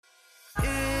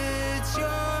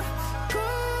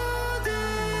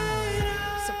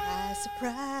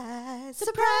Surprise,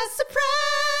 surprise,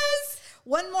 surprise.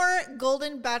 One more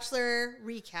Golden Bachelor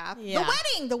recap. Yeah.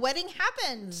 The wedding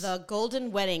happened. The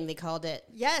golden wedding, they called it.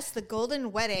 Yes, the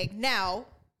golden wedding. Now,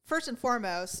 first and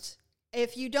foremost,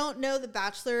 if you don't know the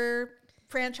Bachelor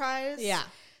franchise,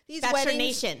 these Bachelor weddings,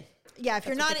 Nation. Yeah, if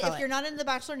That's you're not in the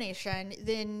Bachelor Nation,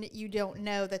 then you don't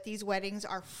know that these weddings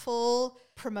are full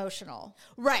promotional.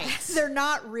 Right. They're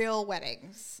not real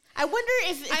weddings. I wonder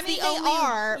if it's they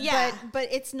are, yeah. but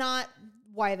it's not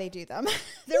why they do them.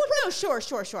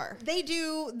 Sure. They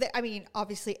do.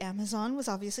 Obviously, Amazon was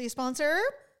obviously a sponsor.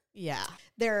 Yeah.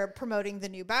 They're promoting the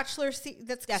new Bachelor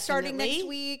that's starting next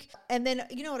week. And then,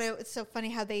 you know what? It's so funny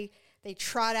how they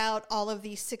trot out all of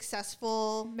these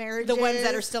successful marriages. The ones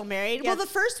that are still married. Yeah, well, the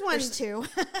first one. There's two.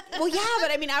 Well, yeah,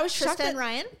 but I was shocked Tristan that and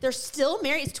Ryan. They're still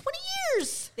married. It's 20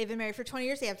 years. They've been married for 20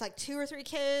 years. They have like 2 or 3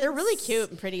 kids. They're really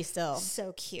cute and pretty still.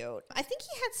 So cute. I think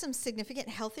he had some significant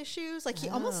health issues. Like he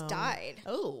almost died.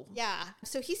 Oh. Yeah.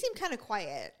 So he seemed kind of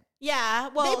quiet. Yeah,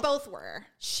 well, they both were.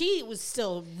 She was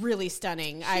still really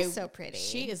stunning. She's so pretty.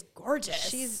 She is gorgeous.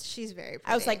 She's very pretty.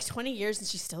 I was like 20 years and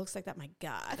she still looks like that. My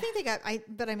God. I think they got.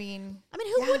 I mean,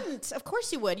 who wouldn't? Of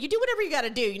course you would. You do whatever you got to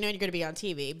do. You know you're going to be on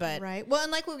TV, but right. Well,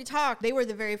 and like when we talked, they were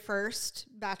the very first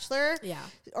Bachelor,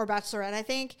 or Bachelorette, I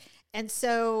think. And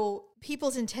so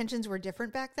people's intentions were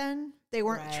different back then. They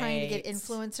weren't trying to get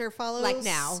influencer followers. Like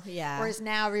now, yeah. Whereas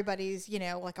now everybody's,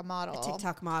 like a model. A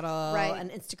TikTok model, an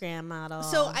Instagram model.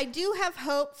 So I do have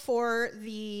hope for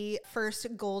the first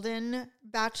Golden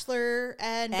Bachelor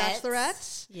and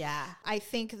Bachelorette. Yeah. I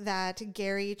think that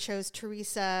Gary chose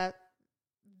Teresa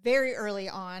very early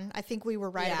on. I think we were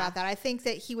right about that. I think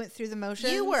that he went through the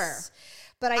motions. You were.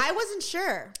 But I wasn't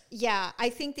sure. Yeah,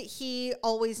 I think that he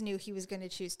always knew he was going to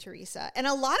choose Teresa. And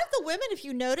a lot of the women, if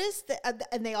you notice,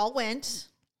 and they all went.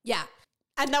 Yeah.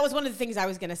 And that was one of the things I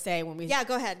was going to say when we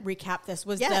go ahead. recap this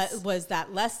was was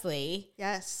that Leslie.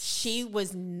 Yes. She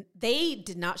was, they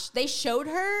showed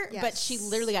her, but she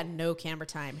literally got no camera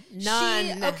time.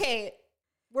 None. Okay.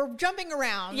 We're jumping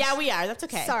around. Yeah, we are. That's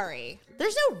okay. Sorry.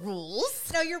 There's no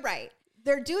rules. No, you're right.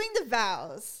 They're doing the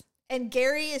vows. And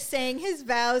Gary is saying his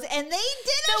vows, and they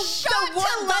did a shot to Leslie.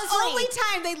 The only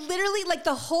time they literally, like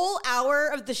the whole hour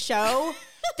of the show,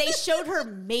 they showed her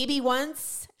maybe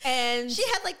once. And she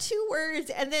had like 2 words,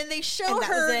 and then they show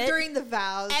her during the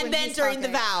vows. And then during the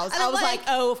vows, I was like,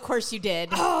 oh, of course you did.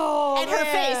 Oh, and her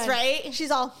face, right?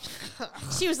 She's all,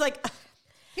 she was like,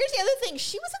 here's the other thing.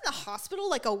 She was in the hospital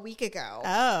like a week ago.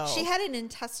 Oh. She had an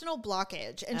intestinal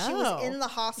blockage, and she was in the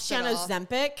hospital. She on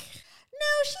Ozempic? No,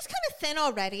 she's kind of thin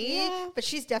already, but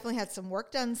she's definitely had some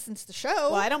work done since the show.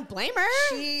 Well, I don't blame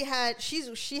her. She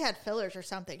had fillers or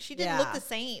something. She didn't look the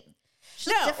same.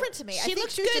 She looked different to me. She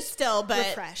looks good just still, but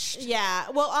refreshed. Yeah.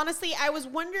 Well, honestly, I was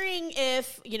wondering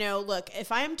if, look,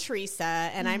 if I'm Teresa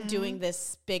and I'm doing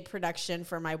this big production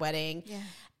for my wedding,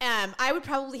 I would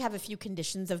probably have a few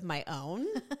conditions of my own.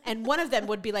 And one of them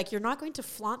would be like, you're not going to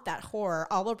flaunt that whore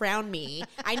all around me.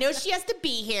 I know she has to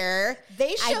be here.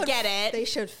 I get it. They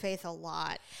showed Faith a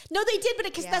lot. No, they did,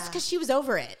 but that's because she was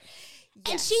over it. Yes.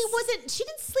 And she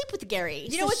didn't sleep with Gary.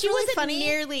 You know what's really funny?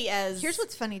 Nearly as. Here's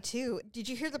what's funny too. Did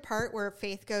you hear the part where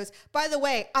Faith goes, by the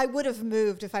way, I would have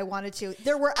moved if I wanted to.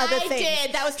 There were other things. I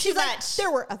did. That was too much. Like,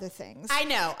 there were other things. I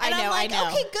know. I know.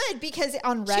 Okay, good. Because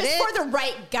on Reddit. Just for the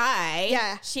right guy.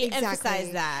 Yeah. She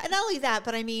emphasized that. And not only that,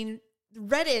 but I mean,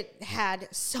 Reddit had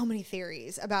so many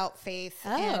theories about Faith.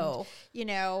 Oh.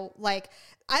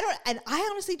 And, I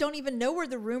honestly don't even know where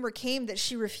the rumor came that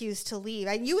she refused to leave.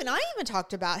 You and I even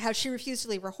talked about how she refused to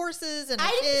leave her horses and her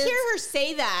I didn't kids. hear her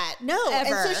say that. No.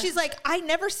 Ever. And so she's like, I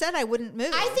never said I wouldn't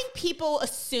move. I think people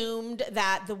assumed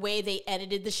that the way they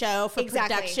edited the show for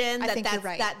production,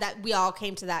 that we all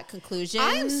came to that conclusion.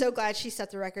 I am so glad she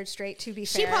set the record straight, to be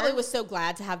fair. She probably was so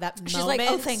glad to have that moment. She's like,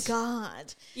 oh, thank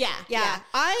God. Yeah.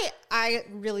 I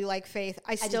really like Faith.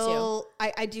 I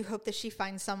do hope that she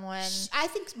finds someone. I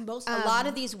think a lot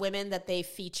of these women that they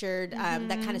featured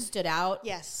that kind of stood out.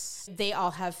 Yes. They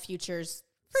all have futures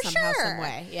for somehow, sure. some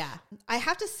way. Yeah. I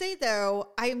have to say though,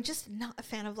 I am just not a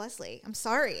fan of Leslie. I'm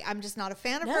sorry. I'm just not a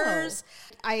fan of hers.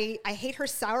 I hate her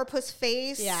sourpuss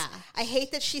face. Yeah. I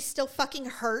hate that she's still fucking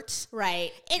hurt.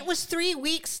 Right. It was 3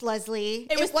 weeks, Leslie.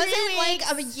 It wasn't 3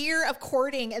 weeks. Like a year of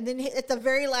courting, and then at the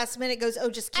very last minute goes, oh,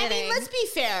 just kidding. I mean, let's be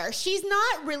fair. She's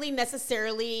not really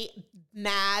necessarily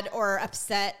mad or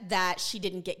upset that she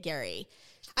didn't get Gary.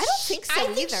 I don't think so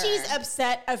I think either. she's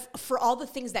upset for all the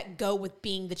things that go with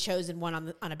being the chosen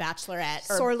one on a Bachelorette.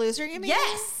 Sore loser, you mean?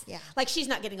 Yes. Yeah. Like she's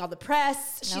not getting all the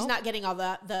press. Nope. She's not getting all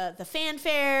the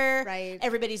fanfare. Right.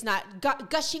 Everybody's not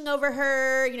gushing over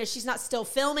her. You know, she's not still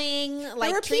filming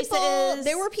like Teresa is.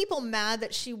 There were people mad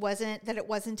that it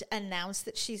wasn't announced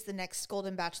that she's the next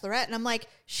Golden Bachelorette. And I'm like,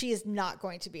 she is not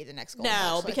going to be the next Golden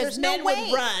Bachelorette. Because men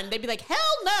would run. They'd be like, hell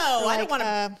no. Like, I don't want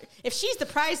to. If she's the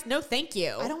prize, no thank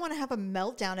you. I don't want to have a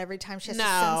meltdown every time she has to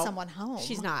send someone home.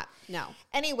 She's not. No.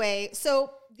 Anyway,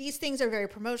 so these things are very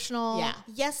promotional. Yeah.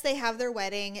 Yes, they have their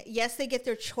wedding. Yes, they get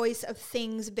their choice of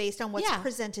things based on what's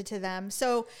presented to them.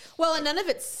 So, well, and none of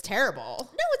it's terrible.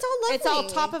 No, it's all lovely. It's all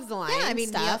top of the line. Yeah, I mean,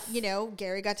 stuff.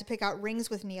 Gary got to pick out rings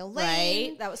with Neil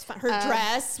Lane. Right. That was fun. Her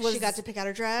dress was. She got to pick out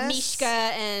her dress. Mishka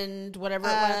and whatever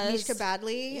it was. Mishka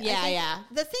Badley. Yeah, yeah.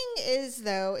 The thing is,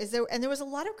 though, there was a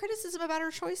lot of criticism about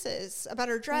her choices, about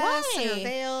her dress and her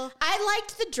veil. I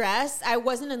liked the dress. I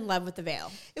wasn't in love with the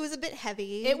veil. It was a bit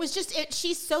heavy. It was just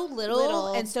she's so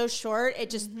little and so short. It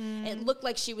just it looked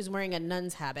like she was wearing a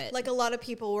nun's habit. Like a lot of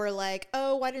people were like,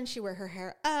 "Oh, why didn't she wear her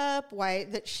hair up? Why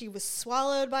that she was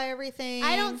swallowed by everything?"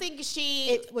 I don't think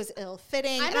it was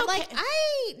ill-fitting. I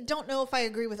don't know if I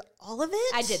agree with all of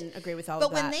it. I didn't agree with all of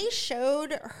that. But when they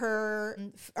showed her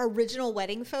original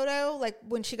wedding photo, like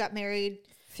when she got married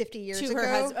 50 years ago, her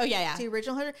husband. Oh yeah, the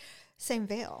original husband, same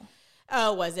veil.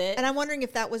 Oh, was it? And I'm wondering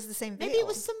if that was the same veil. Maybe it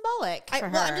was symbolic for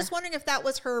her. Well, I'm just wondering if that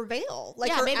was her veil,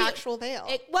 like her actual veil.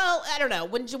 Well, I don't know.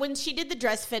 When she did the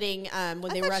dress fitting,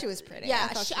 she was pretty. Yeah,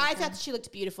 I thought she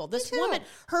looked beautiful. This woman,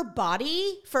 her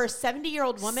body for a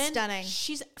 70-year-old woman, stunning.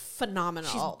 She's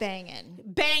phenomenal. She's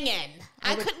banging.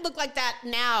 I couldn't look like that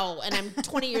now, and I'm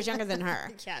 20 years younger than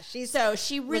her. Yeah,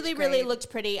 she really looked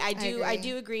pretty. I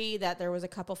do agree that there was a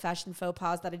couple fashion faux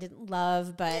pas that I didn't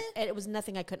love, but it was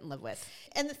nothing I couldn't live with.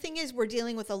 And the thing is, we're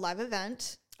dealing with a live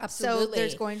event. Absolutely. So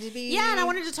there's going to be... Yeah, and I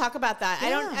wanted to talk about that.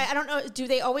 Yeah. I don't know. Do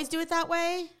they always do it that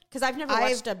way? Because I've never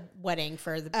watched a wedding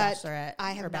for the Bachelorette.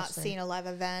 I have not seen a live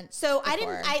event. So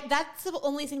before. That's the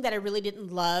only thing that I really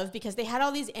didn't love, because they had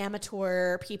all these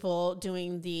amateur people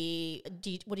doing the,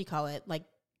 what do you call it? Like,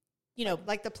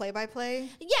 like the play-by-play?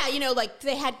 Yeah, like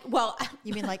they had,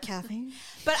 You mean like Kathy?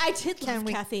 But I did love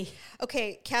Kathy.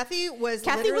 Okay, Kathy was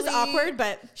awkward,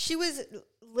 but... She was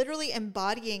literally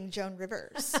embodying Joan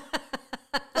Rivers.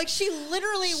 Like she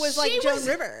literally was like Joan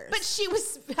Rivers.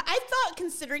 But I thought,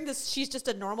 considering this, she's just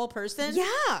a normal person.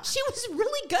 Yeah. She was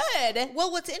really good.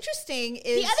 Well, what's interesting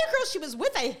is... The other girl she was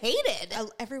with, I hated.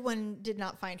 Everyone did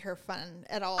not find her fun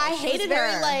at all. I hated her.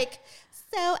 Very like,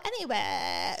 so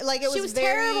anyway, like it was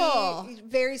very, terrible.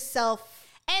 Very self...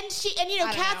 And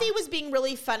Kathy was being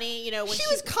really funny, when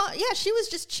she was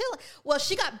just chilling. Well,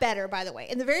 she got better, by the way.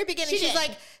 In the very beginning, she's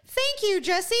like, "Thank you,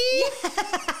 Jessie."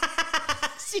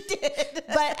 She did.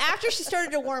 But after she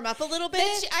started to warm up a little bit,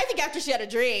 I think after she had a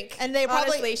drink, and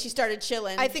honestly, she started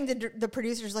chilling. I think the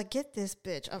producers like, "Get this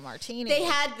bitch a martini."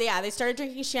 They started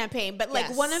drinking champagne, but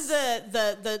like one of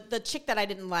the chick that I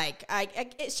didn't like,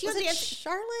 she was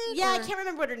Charlotte. Yeah, I can't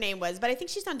remember what her name was, but I think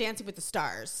she's on Dancing with the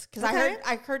Stars, because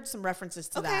I heard some references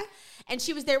to that. And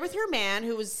she was there with her man,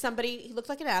 who was somebody, he looked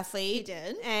like an athlete. He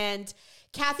did. And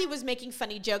Kathy was making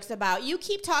funny jokes about, you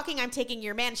keep talking, I'm taking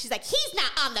your man. She's like, he's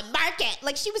not on the market.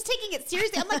 Like, she was taking it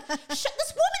seriously. I'm like, this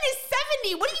woman is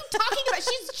 70. What are you talking about?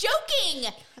 She's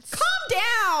joking.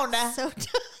 Calm down. So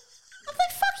I'm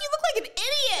like, fuck, you look like an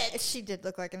idiot. She did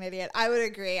look like an idiot. I would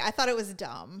agree. I thought it was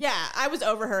dumb. Yeah, I was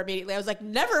over her immediately. I was like,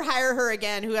 never hire her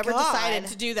again. Whoever decided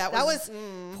to do that was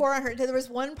poor on her. There was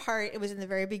one part, it was in the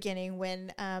very beginning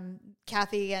when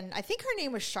Kathy and I think her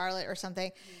name was Charlotte or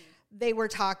something. They were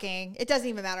talking. It doesn't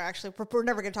even matter, actually. We're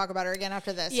never going to talk about her again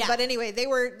after this. Yeah. But anyway,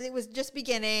 it was just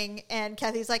beginning, and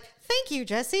Kathy's like, thank you,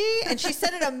 Jessie. And she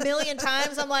said it a million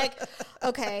times. I'm like,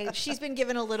 okay, she's been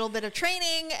given a little bit of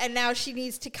training, and now she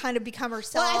needs to kind of become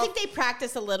herself. Well, I think they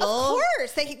practice a little. Of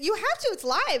course. You have to. It's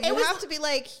live. You have to be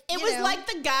like, It was like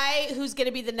the guy who's going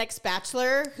to be the next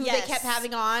Bachelor, who they kept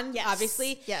having on,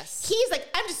 obviously. Yes. He's like,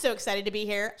 I'm just so excited to be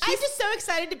here. I'm just so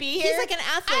excited to be here. He's like an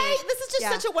athlete. This is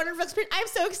just such a wonderful experience. I'm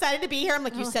so excited to be here. I'm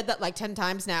like, you said that like 10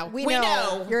 times now. We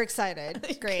know. You're excited.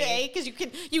 Great. Okay, because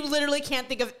you literally can't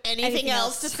think of anything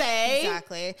else to say.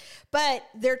 Exactly. But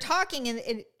they're talking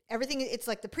and everything. It's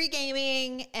like the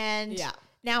pre-gaming and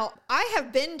now I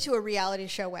have been to a reality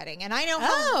show wedding and I know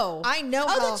how.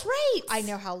 That's right. I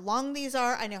know how long these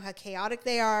are. I know how chaotic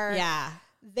they are. Yeah.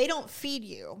 They don't feed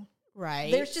you.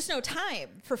 Right. There's just no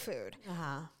time for food.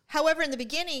 However, in the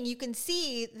beginning, you can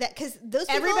see that because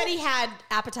everybody had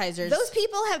appetizers. Those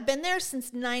people have been there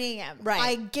since 9 a.m. Right.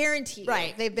 I guarantee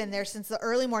you. They've been there since the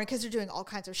early morning because they're doing all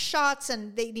kinds of shots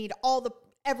and they need all the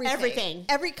everything.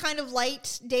 Every kind of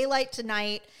light, daylight to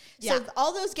night. Yeah. So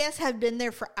all those guests have been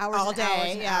there for hours all day,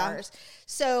 hours and hours.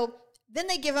 So then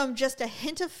they give them just a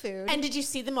hint of food. And did you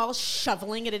see them all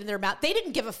shoveling it in their mouth? They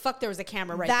didn't give a fuck there was a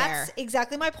camera there. That's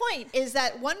exactly my point, is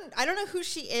that one, I don't know who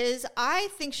she is. I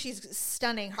think she's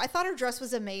stunning. I thought her dress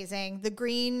was amazing. The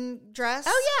green dress.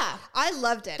 Oh, yeah. I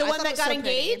loved it. The one that got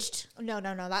engaged? No,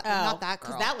 not that girl.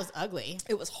 Because that was ugly.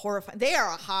 It was horrifying. They are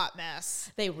a hot mess.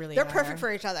 They really They're perfect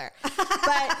for each other.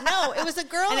 But no, it was a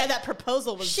girl. I know that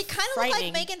proposal was She kind of looked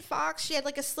like Megan Fox. She had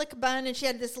like a slick bun and she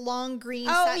had this long green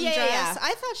satin dress. Yeah.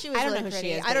 I thought she was really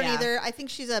pretty. I don't either. I think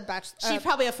she's a bachelor. She's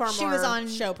probably a former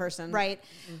show person. Right.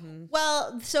 Mm-hmm.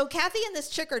 Well, so Kathy and this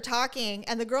chick are talking,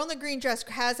 and the girl in the green dress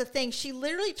has a thing. She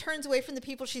literally turns away from the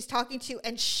people she's talking to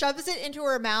and shoves it into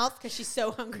her mouth. Because she's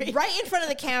so hungry. Right in front of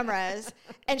the cameras.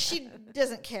 And she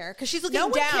doesn't care. Because she's looking down.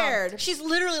 No one cared. She's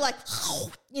literally like,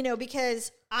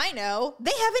 because I know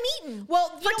they haven't eaten for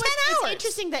 10 hours. It's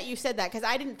interesting that you said that, because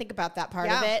I didn't think about that part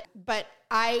of it. But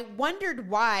I wondered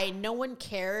why no one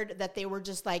cared that they were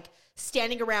just like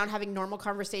standing around having normal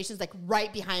conversations like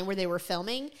right behind where they were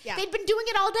filming. Yeah. They'd been doing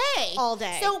it all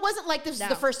day. So it wasn't like this was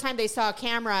the first time they saw a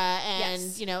camera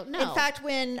and, no. In fact,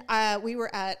 when we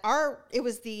were at it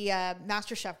was the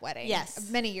MasterChef wedding. Yes.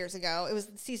 Many years ago. It was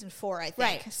season 4, I think.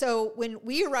 Right. So when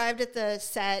we arrived at the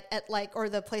set or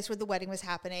the place where the wedding was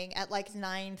happening at like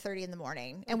 9:30 in the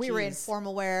morning, and we were in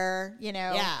formal wear,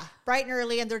 bright and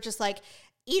early, and they're just like,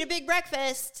 eat a big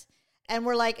breakfast. And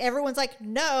we're like, everyone's like,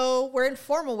 no, we're in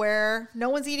formal wear. No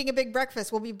one's eating a big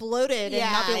breakfast. We'll be bloated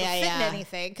and not be able to fit in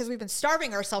anything, because we've been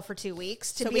starving ourselves for 2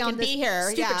 weeks to be on this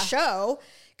stupid show,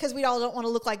 because we all don't want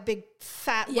to look like big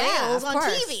fat whales on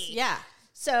TV. Yeah.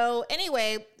 So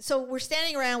anyway, we're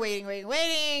standing around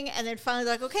waiting. And then finally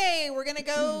they're like, okay, we're going to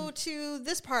go to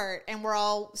this part. And we're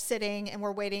all sitting and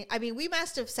we're waiting. I mean, we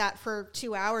must have sat for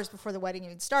 2 hours before the wedding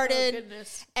even started. Oh,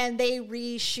 goodness. And they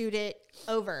reshoot it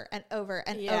over and over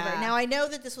and over. Now, I know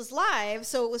that this was live,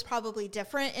 so it was probably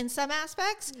different in some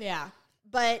aspects. Yeah.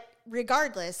 But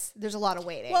regardless, there's a lot of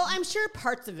waiting. Well, I'm sure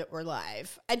parts of it were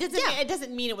live. It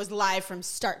doesn't mean it was live from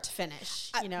start to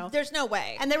finish. There's no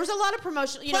way. And there was a lot of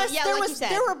promotion. Plus,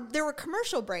 there were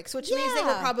commercial breaks, which means they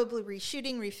were probably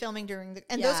reshooting, refilming during the.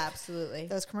 And absolutely.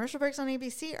 Those commercial breaks on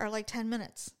ABC are like 10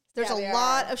 minutes. There's a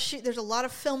lot of There's a lot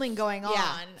of filming going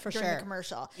on during the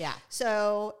commercial. Yeah.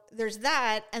 So there's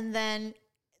that, and then.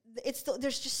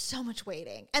 There's just so much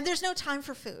waiting, and there's no time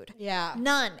for food. Yeah.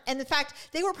 None. And in fact,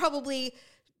 they were probably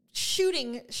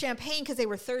shooting champagne because they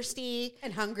were thirsty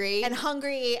and hungry, and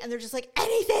they're just like,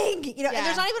 anything, and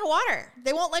there's not even water.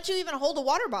 They won't let you even hold a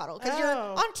water bottle because you're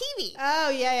on TV. Oh,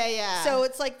 yeah. So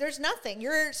it's like, there's nothing.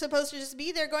 You're supposed to just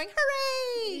be there going,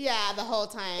 hooray. Yeah, the whole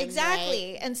time.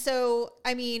 Exactly. Right? And so,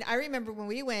 I mean, I remember when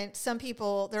we went, some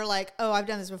people, they're like, oh, I've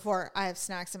done this before. I have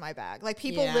snacks in my bag. Like,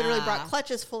 people literally brought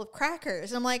clutches full of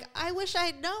crackers. And I'm like, I wish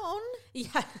I'd known.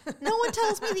 Yeah. No one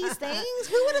tells me these things.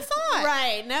 Who would have thought?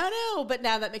 Right. No. But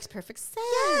now that makes perfect sense.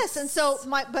 Yes. And so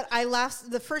but I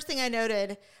laughed. The first thing I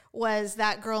noted was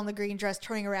that girl in the green dress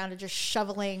turning around and just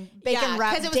shoveling bacon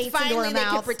wrapped dates into her mouth. They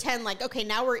could pretend like, okay,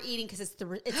 now we're eating because it's the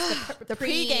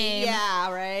pregame.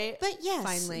 Yeah, right. But yes,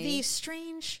 finally, the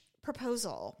strange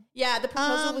proposal. Yeah, the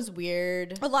proposal was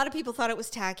weird. A lot of people thought it was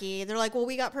tacky. They're like, well,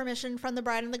 we got permission from the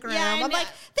bride and the groom. I'm like, they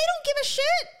don't give a shit.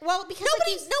 Well, because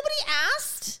nobody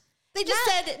asked. They just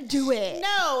said, do it.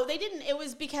 No, they didn't. It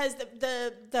was because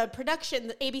the production,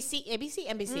 the NBC,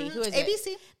 who is it?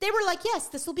 ABC. They were like, yes,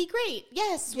 this will be great.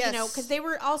 Yes. Because they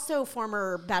were also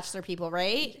former Bachelor people,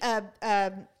 right?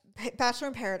 Bachelor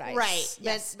in Paradise. Right.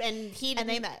 Yes. And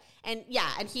they met. And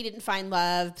he didn't find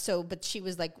love. But she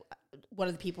was like one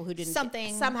of the people who didn't.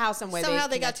 Somehow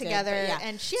they got together.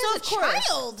 And she has a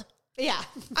child. Yeah.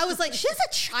 I was like, she has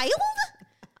a child?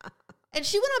 And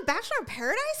she went on Bachelor in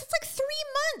Paradise? It's like 3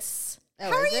 months. Oh,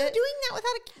 how are you doing that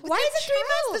without a Why is it 3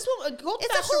 months? This one, Golden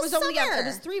Bachelor was only it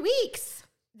was 3 weeks.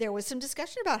 There was some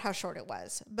discussion about how short it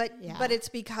was. But it's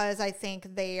because I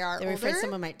think they were older. Afraid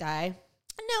someone might die.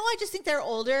 No, I just think they're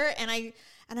older, and I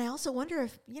also wonder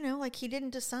if, like he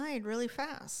didn't decide really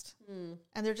fast.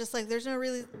 And they're just like, there's no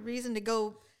really reason to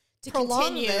go to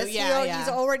prolong continue. This. He's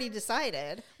already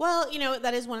decided. Well,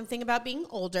 that is one thing about being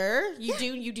older. You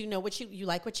do know what you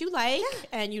like,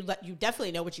 and you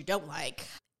definitely know what you don't like.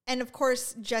 And of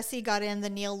course, Jesse got in the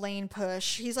Neil Lane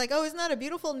push. He's like, "Oh, isn't that a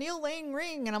beautiful Neil Lane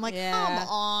ring?" And I'm like, "Come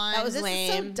on, that was this lame.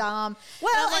 is so dumb."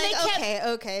 Well, and I'm and like,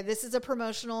 okay, this is a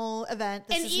promotional event.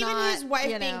 This and is even not, his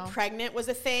wife being pregnant was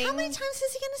a thing. How many times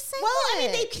is he going to say Well, it? I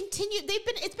mean, they've continued.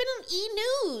 It's been on E!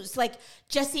 News. Like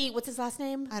Jesse, what's his last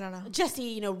name? I don't know.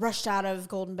 Jesse, rushed out of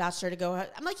Golden Bachelor to go.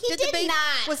 I'm like, he did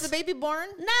not. Was the baby born?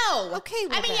 No. Okay.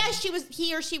 Well I mean, yeah,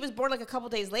 he or she was born like a couple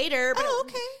days later. But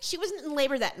okay. She wasn't in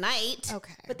labor that night.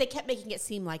 Okay. But they kept making it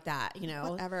seem like that,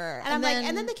 Whatever. And I'm like,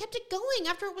 and then they kept it going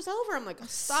after it was over. I'm like,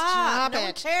 stop. No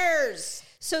one cares.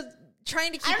 So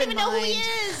trying to keep I don't even know who he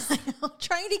is.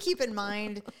 Trying to keep in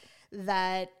mind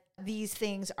that these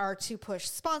things are to push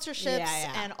sponsorships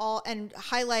and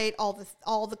highlight all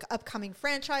the upcoming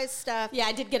franchise stuff. Yeah,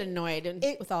 I did get annoyed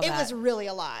with all that. It was really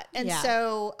a lot. And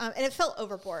so and it felt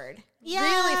overboard. Yeah,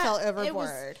 really felt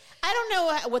overboard. I don't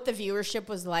know what the viewership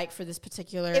was like for this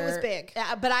particular. It was big,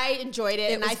 but I enjoyed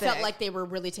it, and I felt like they were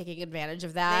really taking advantage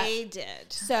of that. They did.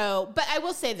 So, but I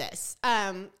will say this: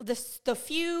 the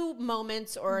few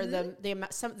moments or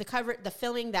the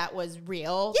filming that was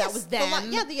real, that was them.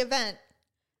 The event.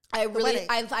 I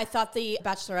thought the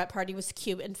bachelorette party was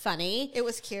cute and funny. It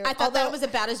was cute. I thought that was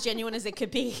about as genuine as it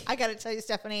could be. I got to tell you,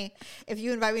 Stephanie, if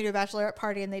you invite me to a bachelorette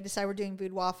party and they decide we're doing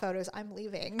boudoir photos, I'm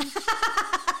leaving.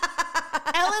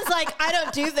 Ellen Lauren's like, I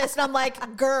don't do this. And I'm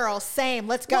like, girl, same.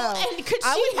 Let's go. Well, and could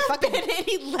she have been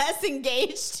any less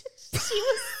engaged? She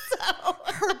was so...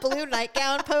 Her blue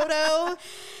nightgown photo. And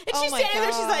she's standing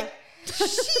there, she's like... and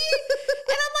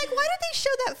I'm like, why did they show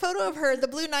that photo of her, the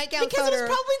blue nightgown because photo? It was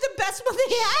probably the best one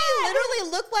they had. She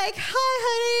literally looked like, hi,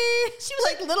 honey. She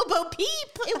was like Little Bo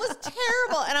Peep. It was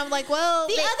terrible. And I'm like, well.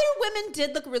 The other women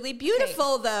did look really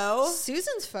beautiful, though.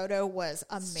 Susan's photo was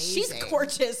amazing. She's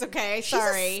gorgeous, okay?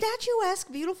 Sorry. She's a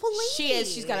statuesque, beautiful lady. She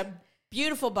is. She's got a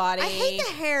beautiful body. I hate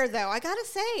the hair, though. I gotta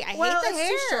say, I hate the hair.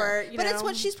 Too short, but it's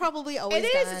what she's probably always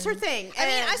done. It is. It's her thing. I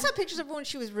mean, I saw pictures of her when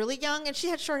she was really young, and she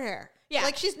had short hair. Yeah,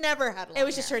 like she's never had long hair. It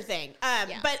was just her thing.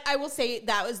 Yeah. But I will say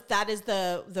that is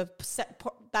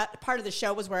that part of the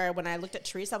show was where when I looked at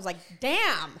Teresa, I was like,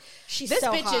 damn, this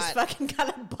bitch hot. is fucking got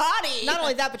a body. Not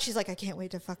only that, but she's like, I can't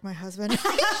wait to fuck my husband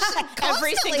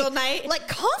every single night, like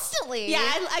constantly. Yeah,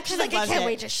 I she's like, I can't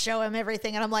wait to show him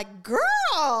everything, and I'm like,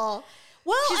 girl.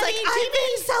 Well, she's I've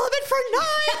been celibate for 9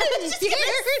 years.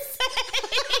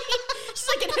 She's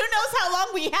like, and who knows how long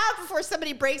we have before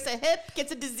somebody breaks a hip,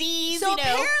 gets a disease. So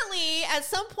apparently, at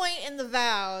some point in the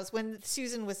vows, when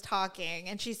Susan was talking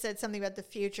and she said something about the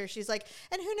future, she's like,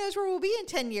 and who knows where we'll be in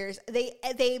 10 years.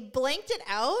 They blanked it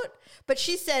out, but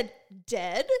she said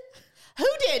dead. Who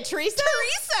did? Teresa?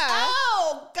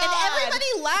 Oh, God. And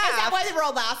everybody laughed. Is that why they were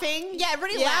all laughing? Yeah,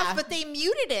 everybody laughed, but they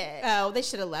muted it. Oh, they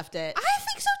should have left it. I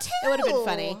think so, too. It would have been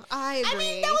funny. I agree. I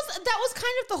mean, that was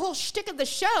kind of the whole shtick of the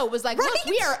show was like, look,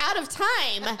 we are out of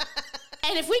time.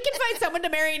 And if we can find someone to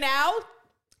marry now,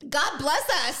 God bless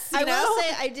us. I will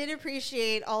say I did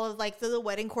appreciate all of like the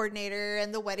wedding coordinator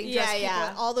and the wedding dress people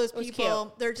and all those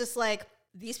people. They're just like,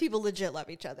 these people legit love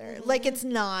each other. Mm-hmm. Like it's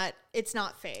not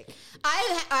fake.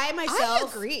 I myself I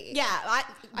agree. Yeah, I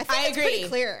think it's agree. Pretty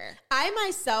clear. I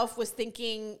myself was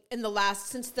thinking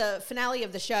since the finale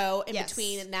of the show,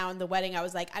 between now and the wedding, I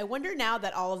was like, I wonder now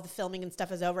that all of the filming and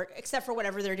stuff is over, except for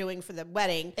whatever they're doing for the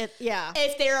wedding.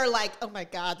 If they're like, oh my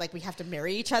God, like we have to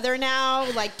marry each other now.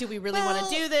 Like, do we really want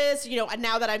to do this?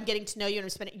 Now that I'm getting to know you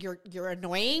and you're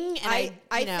annoying. And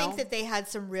I think that they had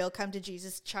some real come to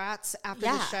Jesus chats after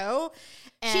the show.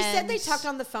 And she said they talked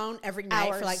on the phone every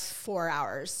night for like 4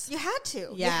 hours. You had to.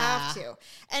 Yeah. You have to.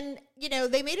 And,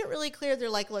 they made it really clear. They're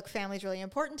like, look, family's really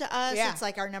important to us. Yeah. It's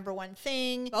like our number one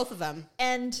thing. Both of them.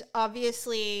 And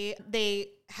obviously they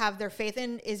have their faith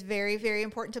is very, very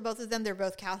important to both of them. They're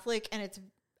both Catholic, and it's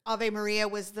Ave Maria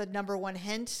was the number one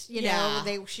hint.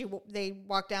 They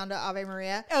walked down to Ave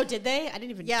Maria. Oh, did they? I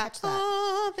didn't even catch that.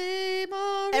 Ave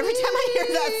Maria. Every time I hear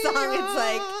that song, it's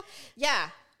like,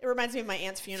 it reminds me of my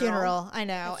aunt's funeral. I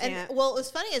know. And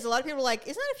what's funny is a lot of people are like,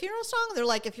 isn't that a funeral song? They're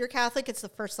like, if you're Catholic, it's the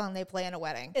first song they play in a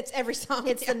wedding. It's every song.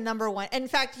 It's the number one. In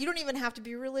fact, you don't even have to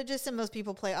be religious, and most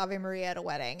people play Ave Maria at a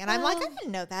wedding. And I'm like, I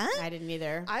didn't know that. I didn't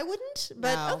either. I wouldn't,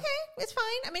 but okay, it's fine.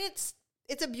 I mean, it's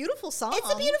a beautiful song. It's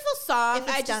a beautiful song.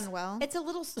 If it's done well. It's a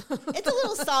little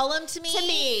solemn to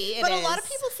me. But a lot of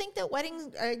people think that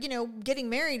weddings, getting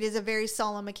married is a very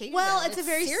solemn occasion. Well, it's a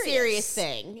very serious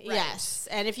thing. Right. Yes.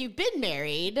 And if you've been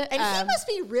married. And he must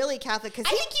be really Catholic. I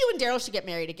think you and Daryl should get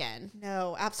married again.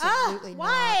 No, absolutely not.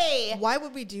 Why? Why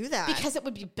would we do that? Because it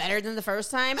would be better than the first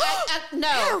time.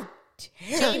 No.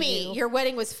 Jamie, your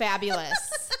wedding was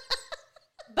fabulous.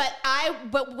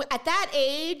 But at that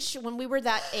age, when we were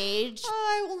that age,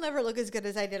 I will never look as good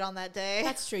as I did on that day.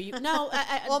 that's true.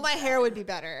 Well, my hair would be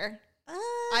better.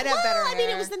 I'd have better hair. I mean,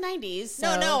 it was the 90s.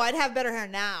 So. No, I'd have better hair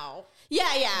now. Yeah.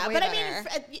 Way but better.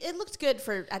 I mean, it looked good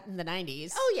in the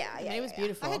 90s. Oh, yeah. I mean, it was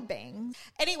beautiful. I had bangs.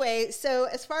 Anyway, so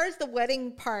as far as the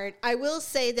wedding part, I will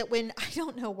say that I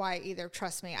don't know why either,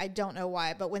 trust me, I don't know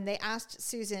why, but when they asked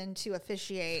Susan to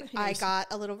officiate, I got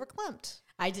a little verklempt.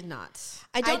 I did not.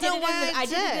 I don't know why I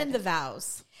did it in the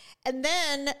vows. And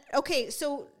then, okay,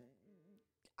 so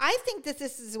I think that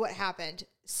this is what happened.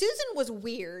 Susan was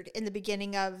weird in the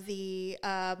beginning of the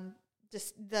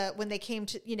when they came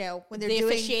to, when they're doing the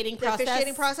officiating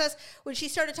process, when she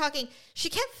started talking, she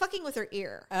kept fucking with her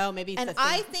ear. Oh, maybe. And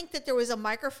I think that there was a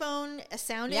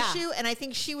sound issue, and I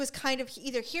think she was kind of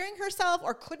either hearing herself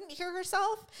or couldn't hear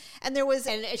herself, and it was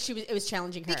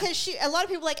challenging her because a lot of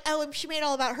people were like, oh, she made it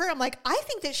all about her. I'm like, I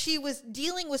think that she was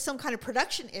dealing with some kind of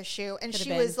production issue, and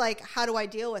she was like, how do I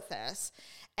deal with this?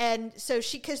 And so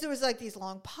because there was like these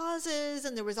long pauses,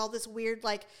 and there was all this weird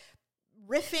like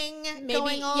riffing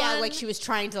going on. Yeah, like she was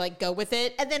trying to like go with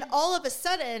it. And then all of a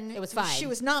sudden, it was fine. She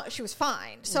was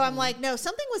fine. So I'm like, no,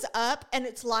 something was up and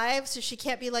it's live. So she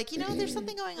can't be like, there's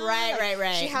something going on.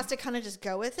 Right. She has to kind of just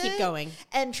go with it. Keep going.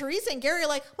 And Teresa and Gary are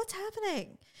like, what's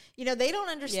happening? They don't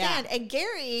understand. Yeah. And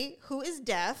Gary, who is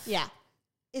deaf. Yeah.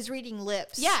 Is reading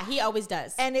lips. Yeah, he always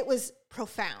does. And it was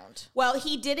profound. Well,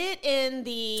 he did it in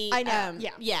the... I know,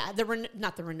 yeah.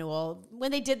 Not the renewal.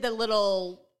 When they did the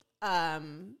little...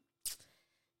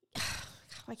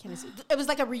 why can't I see? It was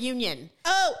like a reunion.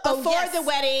 Before the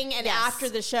wedding and after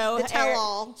the show. The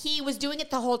tell-all. He was doing it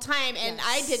the whole time, and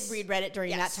I did read Reddit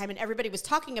during that time, and everybody was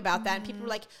talking about that, and people were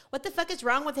like, what the fuck is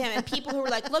wrong with him? And people who were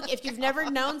like, look, if you've never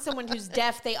known someone who's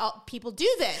deaf, people do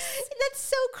this. That's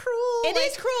so cruel. It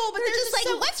is cruel, but they're just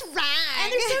like, what's wrong?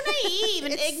 And they're so naive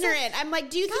and ignorant. I'm like,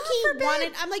 do you think he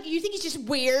wanted... I'm like, you think he's just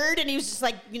weird, and he was just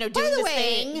like, doing this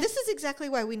thing? This is exactly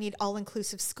why we need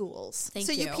all-inclusive schools. Thank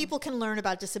you. So you people can learn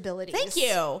about disabilities. Thank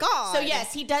you. God. So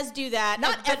yes, he does do that.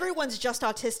 Not everyone's just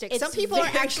autistic. Some people are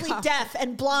actually deaf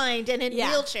and blind and in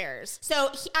wheelchairs.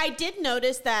 So I did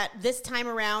notice that this time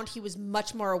around, he was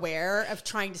much more aware of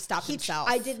trying to stop himself.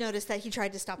 I did notice that he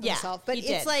tried to stop himself, but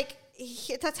it's like,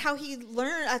 that's how he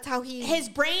learned. That's how his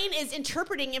brain is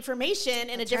interpreting information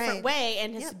in a different way,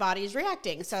 and his body is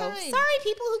reacting. So sorry,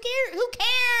 people. Who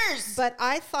cares? But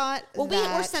I thought,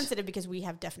 we're sensitive because we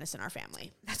have deafness in our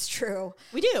family. That's true.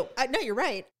 We do. No, you're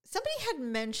right. Somebody had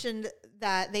mentioned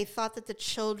that they thought that the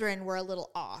children were a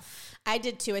little off. I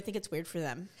did too. I think it's weird for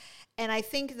them. And I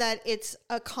think that it's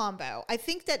a combo. I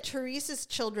think that Teresa's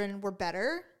children were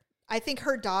better. I think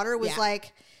her daughter was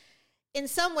like, in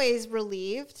some ways,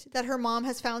 relieved that her mom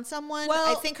has found someone. Well,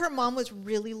 I think her mom was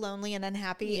really lonely and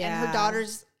unhappy. And her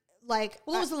daughter's like...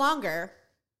 Well, it was longer.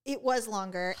 It was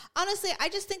longer. Honestly, I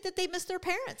just think that they missed their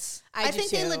parents. I think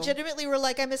they legitimately were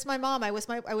like, I miss my mom. I wish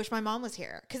my mom was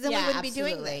here. Because then we wouldn't be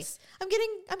doing this. I'm getting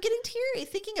teary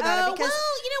thinking about it. Because,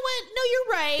 well, you know what? No,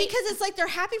 you're right. Because it's like they're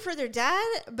happy for their dad.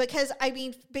 Because, I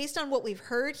mean, based on what we've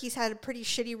heard, he's had a pretty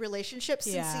shitty relationship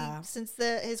since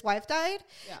his wife died.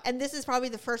 Yeah. And this is probably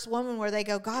the first woman where they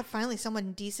go, God, finally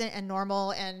someone decent and normal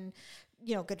and...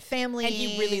 good family. And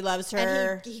he really loves her.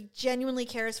 And he genuinely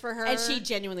cares for her. And she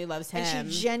genuinely loves him.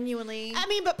 And she genuinely... I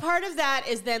mean, but part of that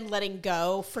is then letting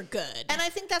go for good. And I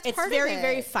think that's part of it. It's very,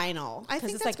 very final. I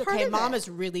think it's that's like, part okay, of mom it. is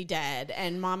really dead,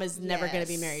 and mom is never going to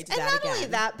be married to dad again. And not only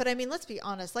that, but I mean, let's be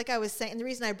honest. Like I was saying, and the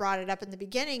reason I brought it up in the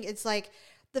beginning, it's like...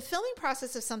 The filming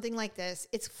process of something like this,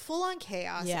 it's full on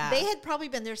chaos. Yeah. They had probably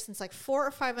been there since like 4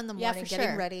 or 5 in the morning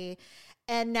getting ready.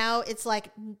 And now it's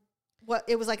like...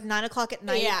 it was like 9 o'clock at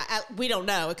night. Yeah, we don't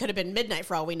know. It could have been midnight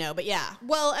for all we know, but yeah.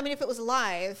 Well, I mean, if it was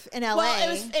live in LA, it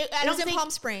was in Palm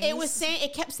Springs.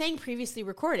 It kept saying previously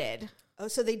recorded. Oh,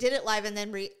 so they did it live and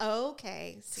then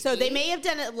okay. See? So they may have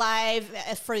done it live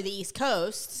for the East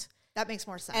Coast. That makes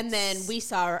more sense. And then we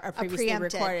saw our previously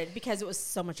recorded because it was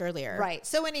so much earlier. Right.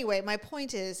 So anyway, my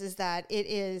point is that it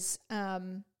is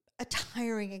a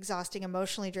tiring, exhausting,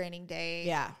 emotionally draining day.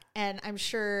 Yeah. And I'm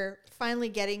sure finally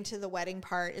getting to the wedding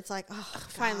part, it's like,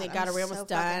 finally got it. We're almost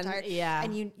done. Yeah.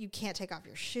 And you can't take off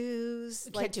your shoes.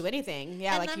 You can't do anything.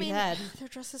 Yeah, like you said. Their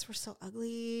dresses were so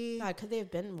ugly. God, could they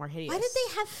have been more hideous? Why did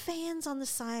they have fans on the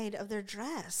side of their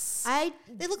dress?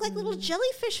 They look like little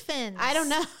jellyfish fins. I don't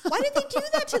know. Why did they do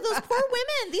that to those poor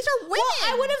women? These are women.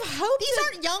 Well, I would have hoped these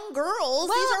aren't young girls.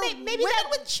 Well, these are maybe women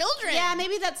with children. Yeah,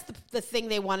 maybe that's the thing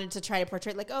they wanted to try to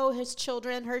portray. Like, his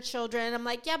children, her children. I'm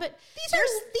like, yeah, but they're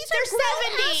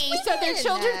 70, so their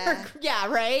children are,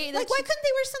 right? Like, why couldn't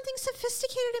they wear something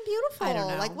sophisticated and beautiful? I don't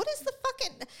know. Like, what is the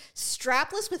fucking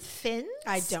strapless with fins?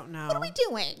 I don't know. What are we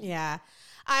doing? Yeah.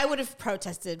 I would have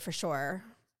protested for sure.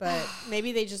 But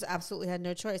maybe they just absolutely had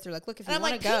no choice. They're like, look, if you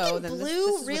want to go, then this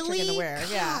is really? what you're going to wear.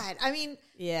 God. Yeah. I mean,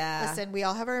 listen, we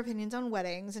all have our opinions on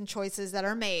weddings and choices that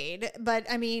are made. But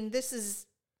I mean,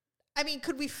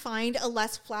 could we find a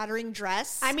less flattering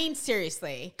dress? I mean,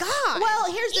 seriously. God.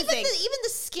 Well, here's the thing. Even the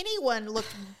skinny one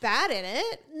looked bad in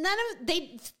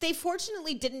it. They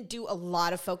fortunately didn't do a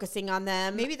lot of focusing on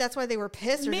them. Maybe that's why they were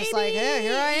pissed. Or just like, hey,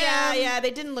 here I am. Yeah,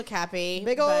 they didn't look happy.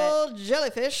 Big old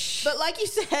jellyfish. But like you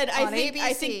said, I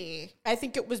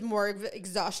think it was more of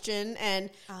exhaustion. And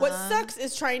what sucks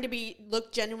is trying to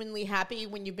look genuinely happy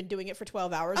when you've been doing it for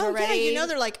 12 hours already. Yeah, you know,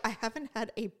 they're like, I haven't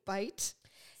had a bite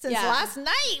since last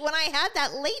night when I had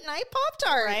that late night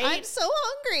Pop-Tart. Right? I'm so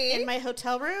hungry. In my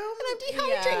hotel room. And I'm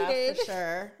dehydrated. Yeah, for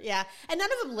sure. Yeah. And none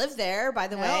of them live there, by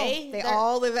the way. They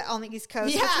all live on the East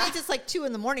Coast. Yeah. Which means it's like 2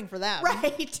 a.m. for them.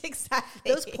 Right.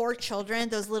 Exactly. Those poor children,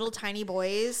 those little tiny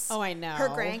boys. Oh, I know. Her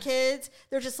grandkids.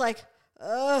 They're just like,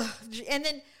 ugh. And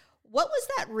then what was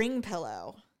that ring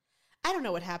pillow? I don't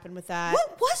know what happened with that.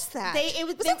 What was that?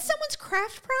 Was that someone's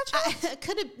craft project?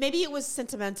 Could have. Maybe it was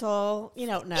sentimental. You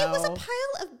don't know. It was a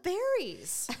pile of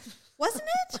berries, wasn't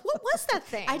it? What was that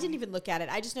thing? I didn't even look at it.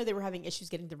 I just know they were having issues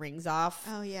getting the rings off.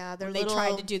 Oh yeah, they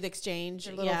tried to do the exchange.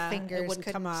 Their little fingers it wouldn't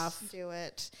come off. Do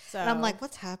it. So and I'm like,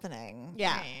 what's happening?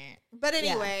 Yeah. But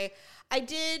anyway. I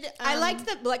did. I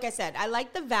liked like I said, I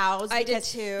liked the vows. I did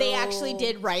too. They actually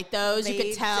did write those. You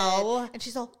could tell. And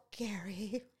she's all,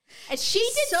 Gary. And she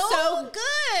did so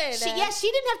good. She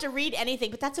didn't have to read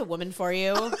anything, but that's a woman for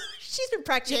you. She's been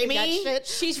practicing that shit.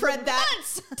 She's read that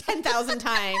 10,000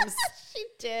 times. She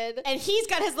did. And he's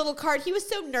got his little card. He was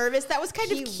so nervous. That was kind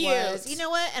of cute. You know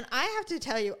what? And I have to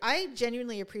tell you, I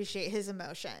genuinely appreciate his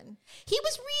emotion. He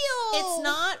was real. It's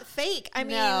not fake. I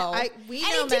mean, we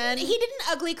know men. He didn't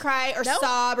ugly cry or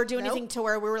sob or do anything to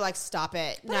where we were like, stop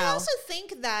it. But I also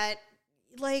think that,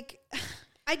 like...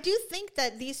 I do think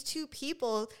that these two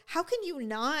people, how can you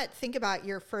not think about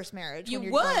your first marriage? You when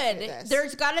you're would. Going through this?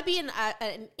 There's got to be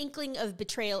an inkling of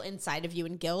betrayal inside of you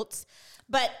and guilt,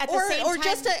 but at the same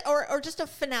time, or just a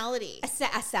finality, a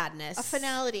sadness, a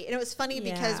finality. And it was funny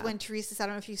because when Teresa, I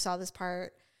don't know if you saw this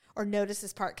part or noticed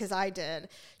this part because I did.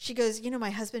 She goes, you know,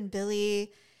 my husband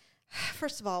Billy.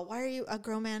 First of all, why are you a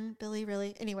grown man, Billy?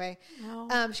 Really? Anyway,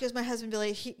 no. She goes, my husband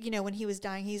Billy. When he was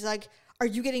dying, he's like, are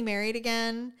you getting married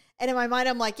again? And in my mind,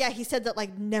 I'm like, yeah, he said that,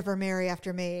 like, never marry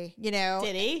after me, you know?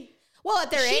 Did he? Well, at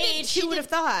their age, who would have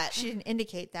thought? She didn't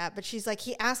indicate that, but she's like,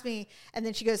 he asked me, and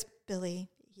then she goes, Billy,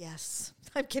 yes,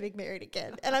 I'm getting married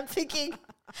again. And I'm thinking,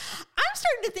 I'm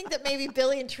starting to think that maybe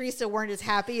Billy and Teresa weren't as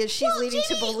happy as she's leading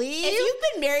to believe. If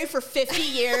you've been married for 50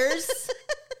 years...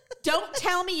 Don't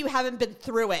tell me you haven't been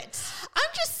through it.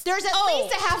 There's at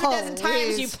least a half a dozen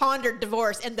times you pondered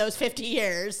divorce in those 50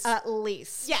 years. At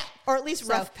least. Yeah. Or at least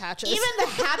rough patches. Even the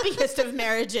happiest of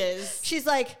marriages. She's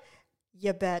like,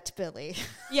 you bet, Billy.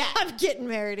 Yeah. I'm getting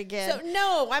married again. So,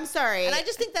 no, I'm sorry. And I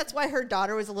just think that's why her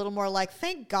daughter was a little more like,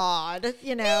 thank God,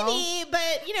 you know. Maybe,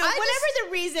 but,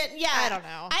 the reason, I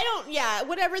don't know.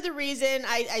 Whatever the reason,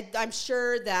 I'm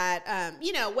sure that,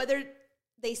 whether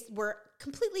they were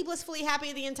completely blissfully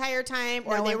happy the entire time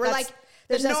or they were like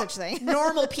there's no such thing,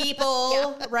 normal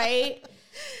people. Right?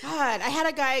 God, I had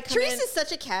a guy come Teresa's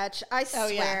such a catch, I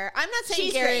swear. I'm not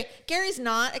saying Gary. Great. Gary's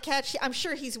not a catch. I'm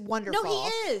sure he's wonderful. No, he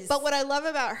is. But what I love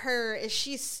about her is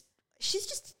she's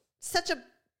just such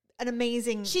an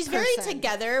amazing She's person. Very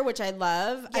together, which I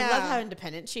love. Yeah. I love how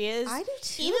independent she is. I do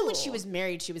too. Even when she was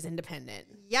married, she was independent.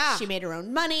 Yeah. She made her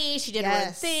own money. She did her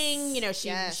own thing.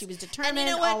 She was determined,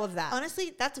 and all of that.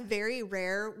 Honestly, that's very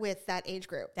rare with that age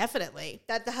group. Definitely.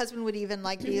 That the husband would even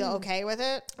like be okay with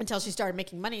it. Until she started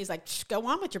making money. He's like, go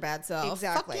on with your bad self.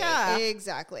 Exactly. Fuck yeah.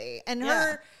 Exactly. And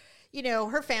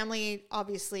her family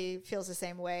obviously feels the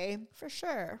same way. For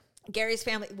sure. Gary's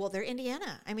family, well, they're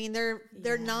Indiana. I mean, they're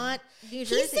not New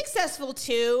Jersey. He's successful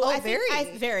too. Oh, I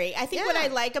think what I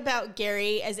like about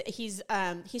Gary is he's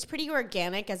pretty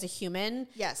organic as a human.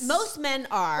 Yes. Most men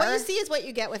are. What you see is what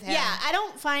you get with him. Yeah. I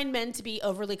don't find men to be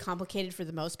overly complicated for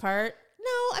the most part. No,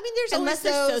 I mean, unless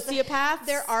they're sociopaths.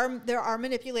 There are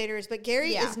manipulators, but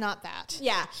Gary is not that.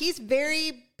 Yeah. He's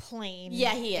very plain.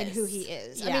 Yeah, he is. In who he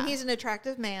is. Yeah. I mean, he's an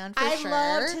attractive man, for sure.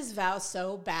 I loved his vows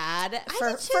so bad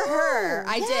for her.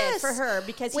 I did, for her,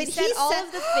 because he said all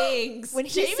of the things. When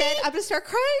he said, I'm going to start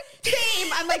crying.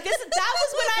 Same. I'm like, that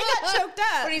was when I got choked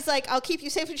up. When he's like, I'll keep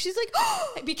you safe. And she's like,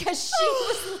 oh. Because she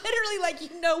was literally like,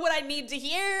 you know what I need to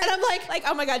hear. And I'm like,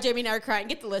 oh my God, Jamie and I are crying.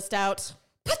 Get the list out.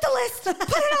 Put the list. Put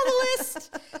it on the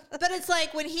list. But it's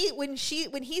like when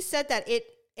he said that,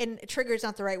 and trigger's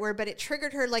not the right word, but it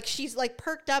triggered her. Like she's like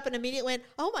perked up and immediately went,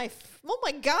 oh my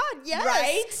God, yes,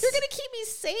 right? You're gonna keep me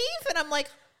safe. And I'm like,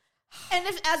 and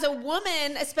if as a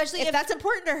woman, especially if that's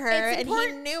important to her, and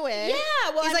he knew it.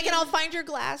 Yeah, well, he's like, and I'll find your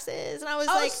glasses. And I was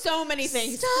like, so many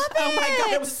things. Stop it! Oh my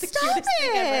God, it was the cutest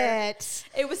thing ever.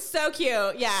 It was so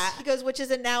cute. Yeah. He goes, which is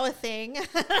now a thing.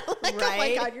 I'm like, oh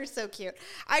my God, you're so cute.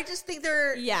 I just think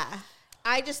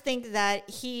I just think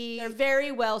that they're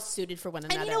very well suited for one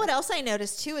another. And you know what else I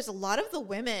noticed too is a lot of the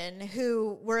women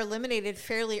who were eliminated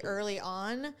fairly early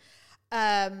on.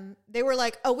 They were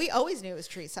like, oh, we always knew it was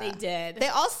Teresa. They did. They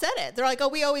all said it. They're like, oh,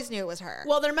 we always knew it was her.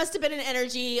 Well, there must have been an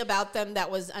energy about them that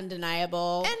was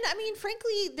undeniable. And I mean,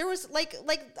 frankly, there was like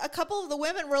a couple of the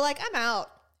women were like, I'm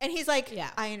out. And he's like,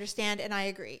 I understand and I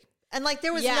agree. And like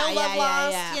there was no love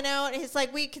lost, you know, and it's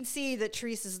like we can see that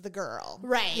Teresa's the girl.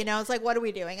 Right. You know, it's like, what are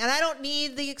we doing? And I don't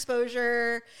need the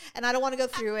exposure and I don't want to go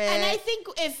through it. And I think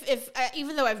if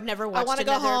even though I've never watched I want to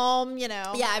go home, you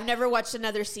know. Yeah, I've never watched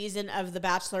another season of The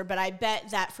Bachelor, but I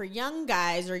bet that for young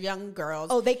guys or young girls.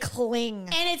 Oh, they cling.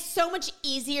 And it's so much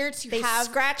easier to they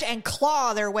scratch and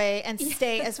claw their way and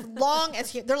stay as long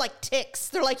as they're like ticks.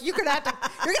 They're like, you're gonna have to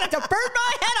burn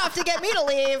my head off to get me to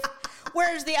leave.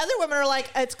 Whereas the other women are like,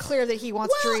 it's clear that he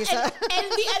wants Teresa. And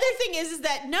the other thing is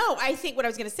that, no, I think what I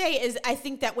was going to say is I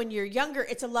think that when you're younger,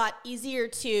 it's a lot easier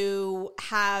to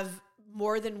have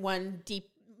more than one deep,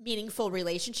 meaningful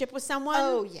relationship with someone.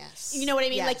 Oh, yes. You know what I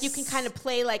mean? Yes. Like you can kind of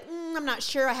play like, I'm not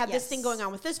sure. I have this thing going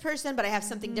on with this person, but I have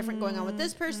something different going on with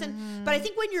this person. But I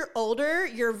think when you're older,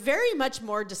 you're very much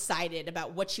more decided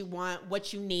about what you want,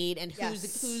 what you need, and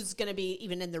who's going to be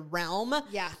even in the realm.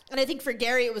 Yeah. And I think for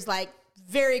Gary, it was like,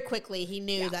 very quickly he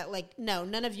knew that like, no,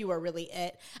 none of you are really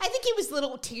it. I think he was a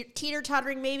little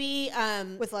teeter-tottering maybe.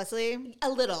 With Leslie? A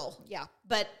little. Yeah.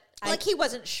 But like he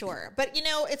wasn't sure. But you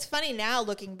know, it's funny now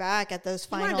looking back at those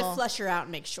final. He wanted to flush her out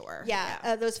and make sure.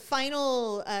 Yeah. Those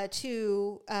final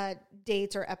two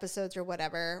dates or episodes or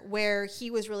whatever where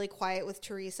he was really quiet with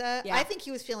Teresa. Yeah. I think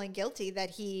he was feeling guilty that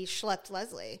he schlepped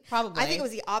Leslie. Probably. I think it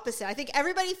was the opposite. I think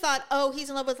everybody thought, oh, he's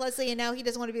in love with Leslie and now he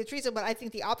doesn't want to be with Teresa. But I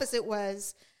think the opposite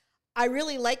was, I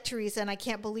really like Teresa, and I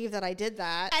can't believe that I did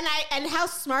that. And how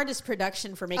smart is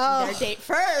production for making their date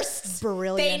first?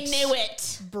 Brilliant. They knew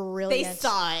it. Brilliant. They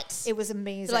saw it. It was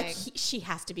amazing. Like she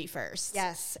has to be first.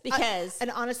 Yes, because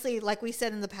and honestly, like we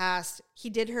said in the past, he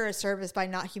did her a service by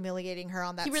not humiliating her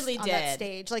on that. He really did. That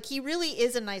stage. Like he really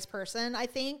is a nice person, I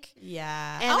think.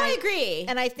 Yeah. And I agree.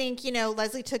 And I think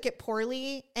Leslie took it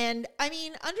poorly, and I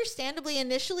mean, understandably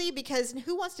initially, because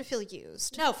who wants to feel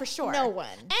used? No, for sure, no one.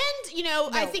 And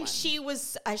I think she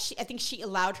was. I think she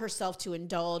allowed herself to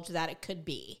indulge that it could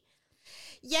be.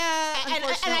 Yeah, and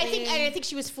I think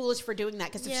she was foolish for doing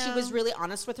that because if she was really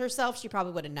honest with herself, she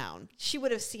probably would have known. She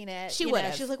would have seen it. She would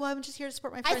have. She was like, "Well, I'm just here to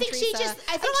support my friend." I think Teresa.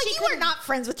 I think you are not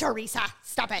friends with Teresa.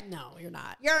 Stop it. No, you're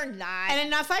not. You're not.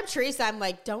 And if I'm Teresa, I'm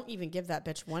like, don't even give that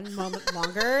bitch one moment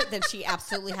longer than she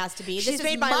absolutely has to be. This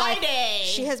is my day.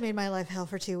 She has made my life hell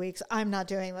for 2 weeks. I'm not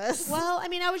doing this. Well, I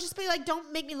mean, I would just be like,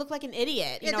 don't make me look like an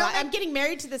idiot. You know, I'm getting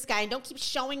married to this guy, and don't keep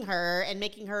showing her and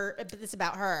making her this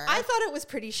about her. I thought it was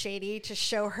pretty shady to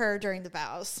show her during the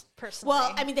vows, personally.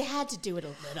 Well, I mean, they had to do it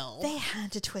a little. They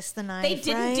had to twist the knife. They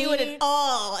didn't do it at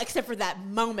all, except for that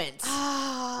moment.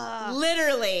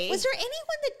 Literally. Was there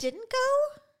anyone that didn't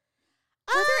go?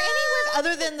 Was there anyone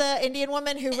other than the Indian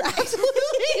woman who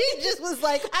absolutely just was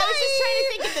like, I was just trying to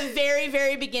think of the very,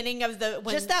 very beginning of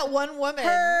just that one woman.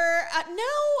 Her, no,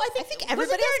 I think everybody was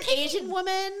there an Asian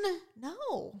woman?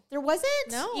 No. There wasn't?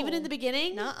 No. Even in the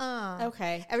beginning? Nuh-uh.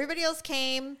 Okay. Everybody else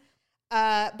came. But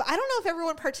I don't know if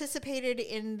everyone participated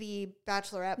in the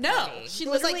Bachelorette party. She it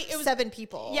was like 7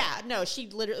 people. Yeah, no, she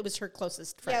literally, it was her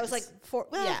closest friends. Yeah, it was like 4.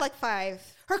 Well, it was like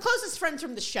 5. Her closest friends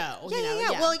from the show.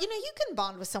 Yeah. Well, you can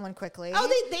bond with someone quickly. Oh,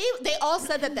 they all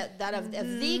said that of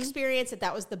the experience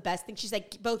that was the best thing. She's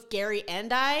like, both Gary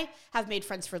and I have made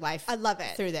friends for life. I love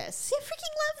it through this. See, I freaking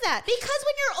love that because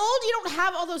when you're old, you don't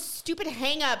have all those stupid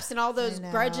hang-ups and all those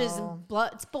grudges and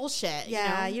it's bullshit.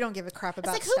 Yeah, you don't give a crap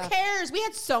about. It's like who cares? We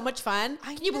had so much fun.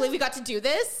 Can you believe we got to do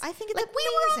this? I think it's like we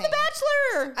were on The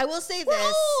Bachelor. I will say we're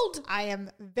old. I am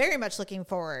very much looking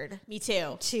forward. Me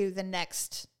too. To the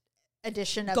next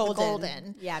edition of the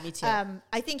Golden. Yeah, me too.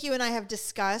 I think you and I have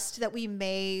discussed that we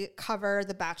may cover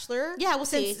The Bachelor. Yeah, we'll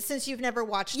see. Since you've never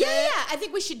watched it. Yeah, I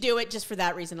think we should do it just for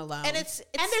that reason alone. And it's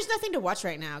there's nothing to watch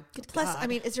right now. Plus, I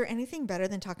mean, is there anything better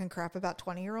than talking crap about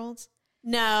 20-year-olds?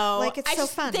 No, like it's so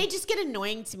fun. They just get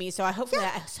annoying to me. So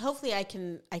hopefully I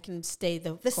can stay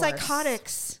the course.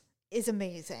 Psychotics. is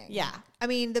amazing. Yeah. I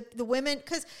mean, the women,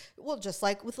 because, well, just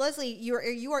like with Leslie, you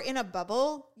are in a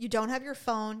bubble. You don't have your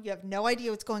phone. You have no idea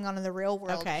what's going on in the real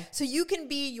world. Okay. So you can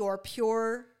be your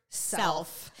pure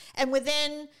self. And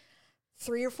within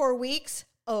 3 or 4 weeks,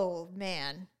 oh,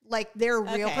 man, like their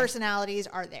real personalities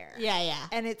are there. Yeah, yeah.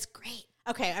 And it's great.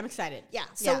 Okay, I'm excited. Yeah.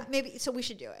 So so we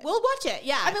should do it. We'll watch it.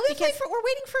 Yeah. I mean, we're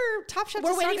waiting for Top Chef to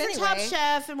start anyway. We're waiting for Top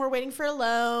Chef, and we're waiting for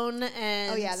Alone.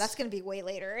 And oh, yeah, that's going to be way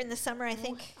later in the summer, I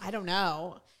think. I don't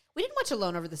know. We didn't watch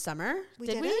Alone over the summer.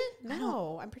 Did we?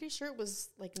 No, I'm pretty sure it was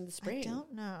like in the spring. I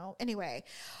don't know. Anyway,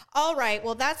 all right.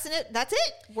 Well, that's it. That's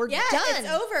it. We're done. It's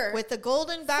over with the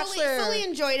Golden Bachelor. Fully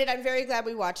enjoyed it. I'm very glad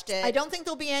we watched it. I don't think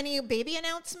there'll be any baby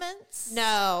announcements.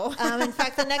 No. In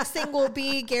fact, the next thing will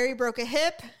be Gary broke a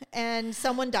hip and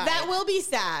someone died. That will be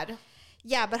sad.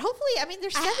 Yeah, but hopefully, I mean,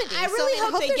 they're 70. I really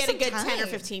hope they get a good 10 or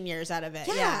 15 years out of it.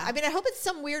 Yeah. I mean, I hope it's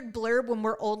some weird blurb when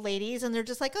we're old ladies and they're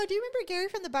just like, oh, do you remember Gary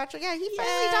from The Bachelor? Yeah, he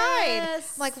finally died. I'm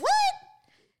like, what?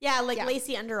 Yeah,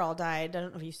 Lacey Underall died. I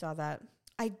don't know if you saw that.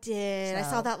 I did. I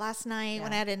saw that last night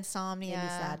when I had insomnia. Made me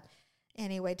sad.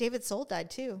 Anyway, David Soul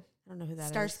died too. I don't know who that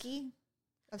Starsky.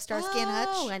 Of Starsky and Hutch.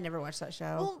 Oh, I never watched that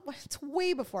show. Well, it's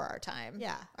way before our time.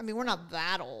 Yeah. I mean, we're not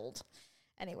that old.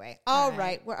 Anyway, all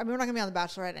right. We're not going to be on The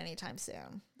Bachelorette anytime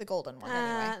soon. The golden one,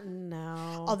 anyway.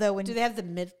 No. Although, do they have the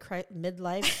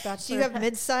midlife Bachelor? Do you have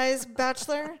mid-size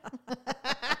Bachelor?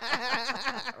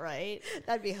 Right.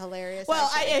 That'd be hilarious. Well,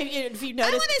 if you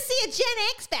notice, I want to see a Gen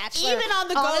X Bachelor.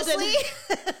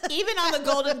 Even on the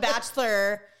Golden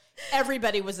Bachelor.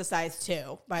 Everybody was a size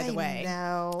 2, by the way.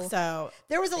 No. So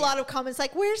there was a lot of comments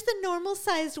like, "Where's the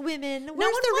normal-sized women?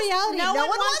 Where's the reality? No one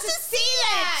wants to see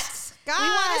that." God. We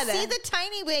want to see the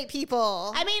tiny weight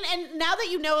people. I mean, and now that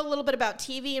you know a little bit about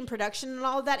TV and production and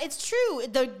all of that, it's true.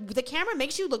 The camera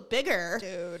makes you look bigger,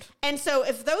 dude. And so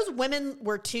if those women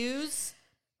were 2s,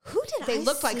 they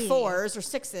looked like 4s or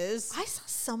 6s. I saw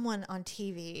someone on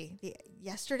TV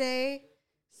yesterday.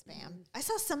 Spam. I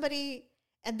saw somebody.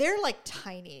 And they're like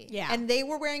tiny. Yeah. And they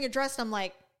were wearing a dress. And I'm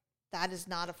like, that is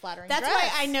not a flattering dress. That's why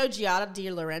I know Giada De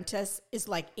Laurentiis is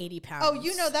like 80 pounds. Oh,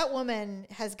 you know that woman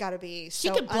has got to be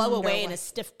She could blow away in a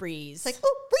stiff breeze. It's like,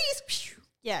 oh, breeze.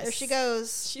 Yes. There she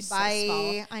goes. She's Bye. So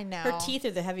small. I know. Her teeth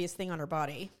are the heaviest thing on her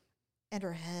body. And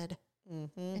her head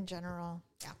in general.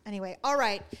 Yeah. Anyway, all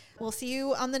right. We'll see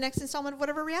you on the next installment of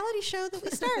whatever reality show that we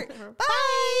start.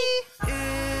 Bye.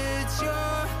 It's your